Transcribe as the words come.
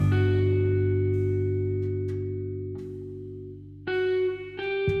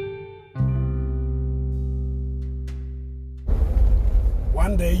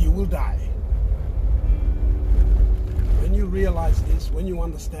day you will die. When you realize this, when you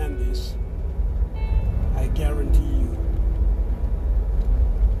understand this, I guarantee you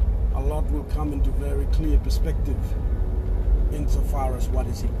a lot will come into very clear perspective insofar as what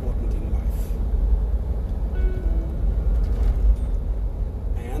is important in life.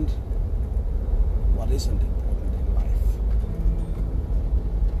 And what isn't important in life.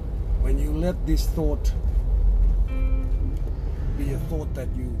 When you let this thought be a thought that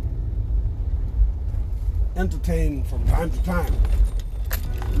you entertain from time to time,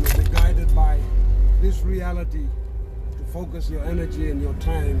 you will be guided by this reality to focus your energy and your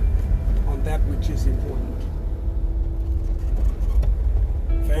time on that which is important.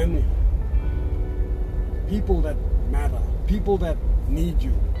 Family, people that matter, people that need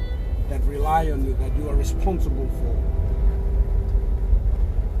you, that rely on you, that you are responsible for.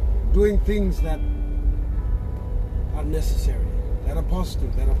 Doing things that are necessary, that are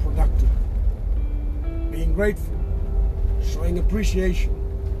positive, that are productive. Being grateful, showing appreciation,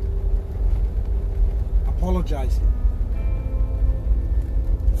 apologizing,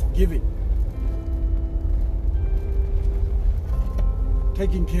 forgiving,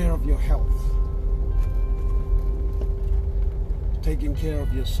 taking care of your health, taking care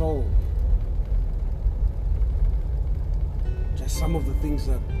of your soul. Just some of the things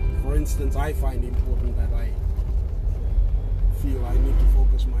that, for instance, I find important that I feel I need to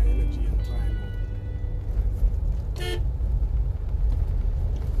focus my energy and time on.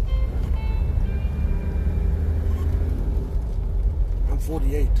 I'm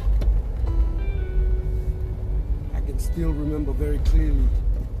 48. I can still remember very clearly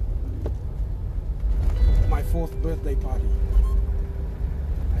my 4th birthday party.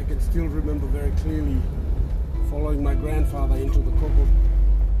 I can still remember very clearly following my grandfather into the cocoa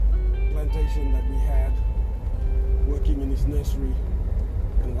plantation that we had, working in his nursery,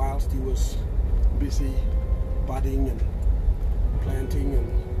 and whilst he was busy budding and planting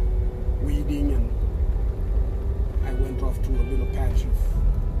and weeding, and I went off to a little patch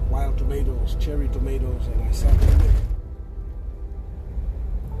of wild tomatoes, cherry tomatoes, and I sat in it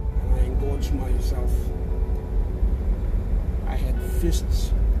and I engorged myself. I had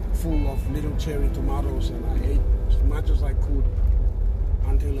fists full of little cherry tomatoes and I ate as much as I could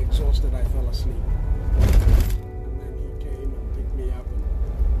until exhausted I fell asleep. And then he came and picked me up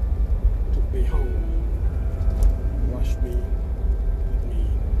and took me home, washed me, put me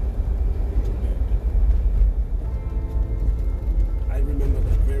into bed. I remember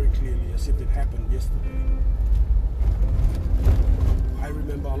that very clearly as if it happened yesterday. I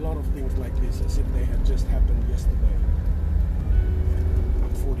remember a lot of things like this as if they had just happened yesterday.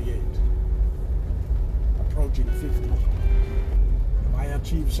 I'm 48, approaching 50. Have I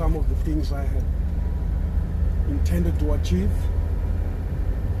achieved some of the things I had intended to achieve?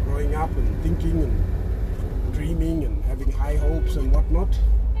 Growing up and thinking and dreaming and having high hopes and whatnot?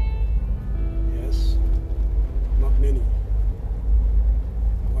 Yes, not many.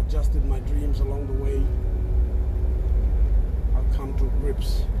 I've adjusted my dreams along the way. I've come to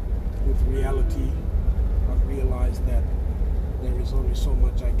grips with reality. I've realized that there is only so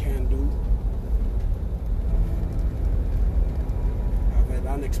much I can do. I've had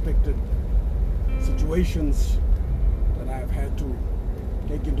unexpected situations that I've had to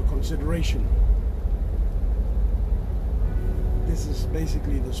take into consideration. This is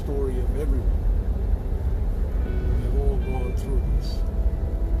basically the story of everyone. We have all gone through this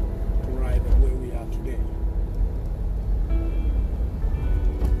to arrive at where we are today.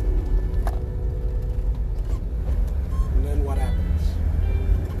 And then what happens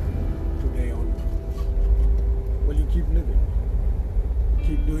today onwards? Well, you keep living.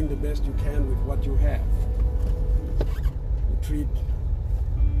 Keep doing the best you can with what you have. You treat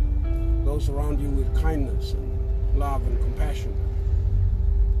those around you with kindness and love and compassion.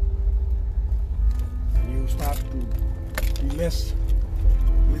 And you start to be less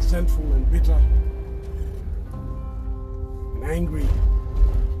resentful and bitter and angry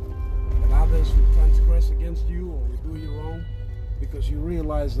at others who transgress against you or who do you wrong, because you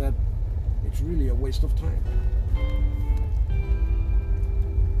realize that it's really a waste of time.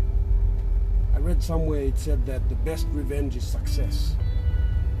 I read somewhere it said that the best revenge is success.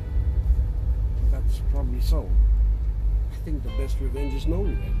 That's probably so. I think the best revenge is no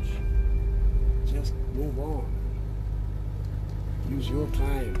revenge. Just move on. Use your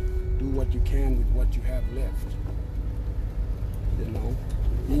time. Do what you can with what you have left. You know,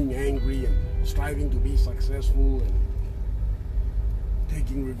 being angry and striving to be successful and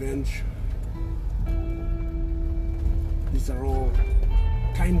taking revenge. These are all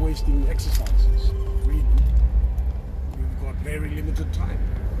time-wasting exercises. Really. You've got very limited time.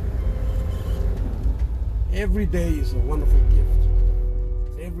 Every day is a wonderful gift.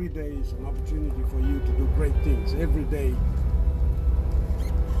 Every day is an opportunity for you to do great things. Every day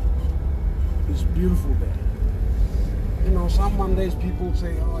is a beautiful day. You know, some Mondays people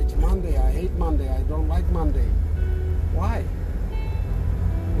say, oh, it's Monday, I hate Monday, I don't like Monday. Why?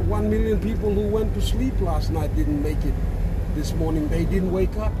 The 1 million people who went to sleep last night didn't make it this morning. They didn't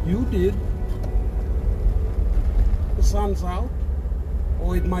wake up. You did. The sun's out,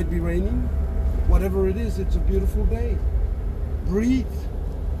 or it might be raining. Whatever it is, it's a beautiful day. Breathe.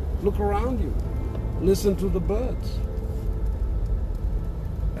 Look around you. Listen to the birds.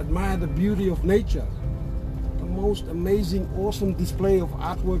 Admire the beauty of nature. The most amazing, awesome display of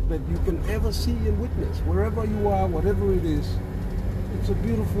artwork that you can ever see and witness. Wherever you are, whatever it is, it's a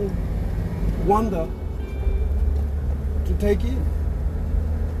beautiful wonder to take in.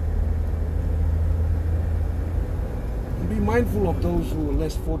 And be mindful of those who are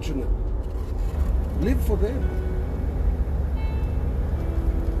less fortunate. Live for them.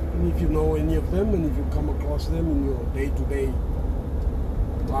 And if you know any of them, and if you come across them in your day-to-day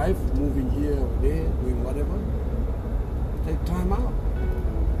life, moving here or there, doing whatever, take time out.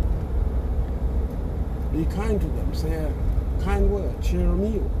 Be kind to them. Say a kind word. Share a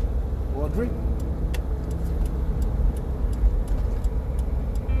meal or a drink.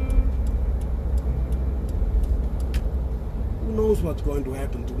 Who knows what's going to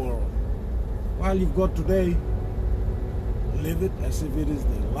happen tomorrow? While you've got today, live it as if it is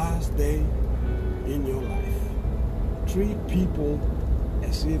the last day in your life. Treat people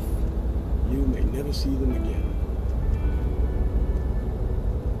as if you may never see them again.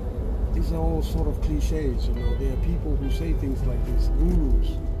 These are all sort of cliches, you know. There are people who say things like this,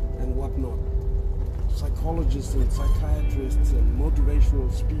 gurus and whatnot, psychologists and psychiatrists and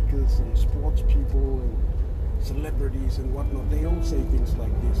motivational speakers and sports people and celebrities and whatnot. They all say things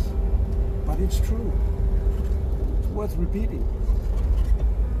like this. But it's true. It's worth repeating,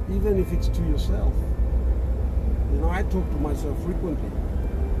 even if it's to yourself. You know, I talk to myself frequently,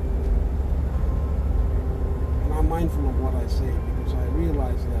 and I'm mindful of what I say because I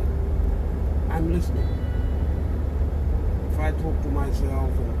realize that I'm listening. If I talk to myself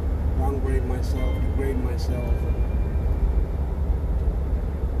and downgrade myself, degrade myself, and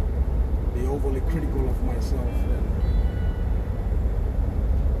be overly critical of myself, then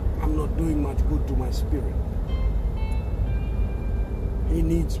I'm not doing much good to my spirit. He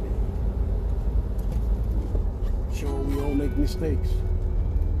needs me. Sure, we all make mistakes.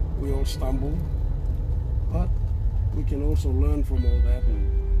 We all stumble. But we can also learn from all that and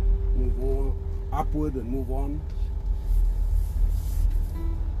move on, upward and move on.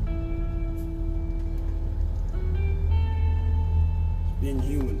 Being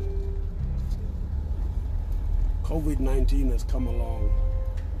human. COVID-19 has come along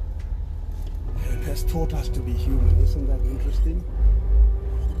and has taught us to be human. Isn't that interesting?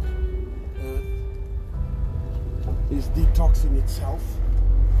 Earth is detoxing itself,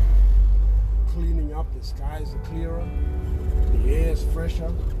 cleaning up. The skies are clearer, the air is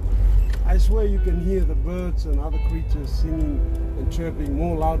fresher. I swear you can hear the birds and other creatures singing and chirping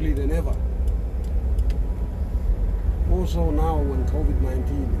more loudly than ever. Also now when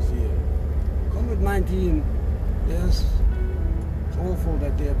COVID-19 is here. COVID-19, yes, it's awful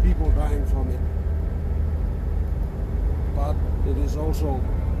that there are people dying from it. But it is also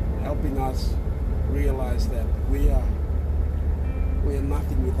helping us realize that we are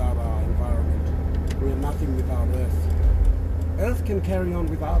nothing without our environment. We are nothing without Earth. Earth can carry on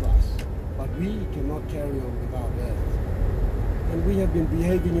without us, but we cannot carry on without Earth. And we have been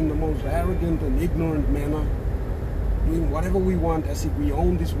behaving in the most arrogant and ignorant manner, doing whatever we want as if we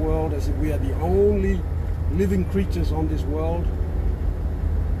own this world, as if we are the only living creatures on this world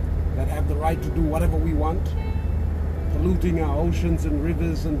that have the right to do whatever we want, polluting our oceans and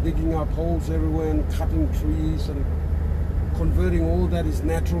rivers and digging up holes everywhere and cutting trees and converting all that is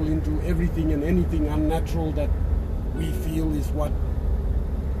natural into everything and anything unnatural that we feel is what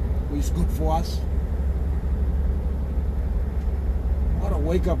is good for us. What a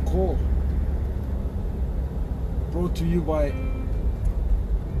wake-up call. Brought to you by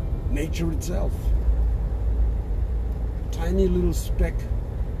nature itself. A tiny little speck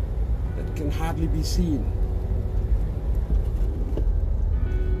that can hardly be seen.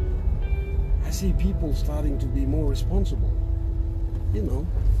 I see people starting to be more responsible, you know,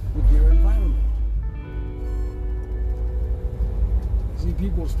 with their environment. I see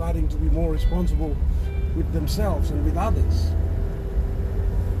people starting to be more responsible with themselves and with others.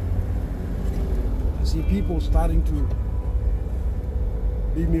 I see people starting to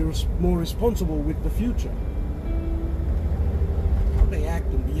be more responsible with the future.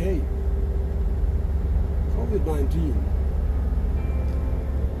 and behave. COVID-19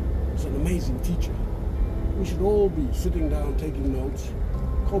 is an amazing teacher. We should all be sitting down, taking notes,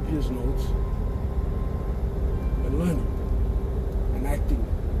 copious notes, and learning and acting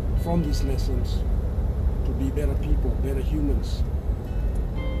from these lessons to be better people, better humans,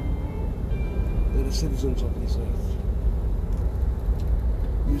 better citizens of this earth.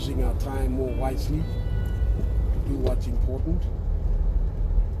 Using our time more wisely to do what's important,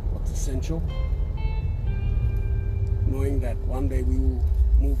 what's essential, knowing that one day we will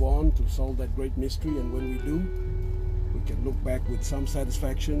move on to solve that great mystery, and when we do, we can look back with some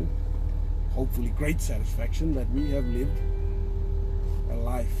satisfaction, hopefully great satisfaction, that we have lived a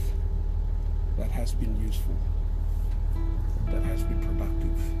life that has been useful, that has been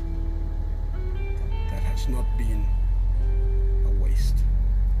productive, that has not been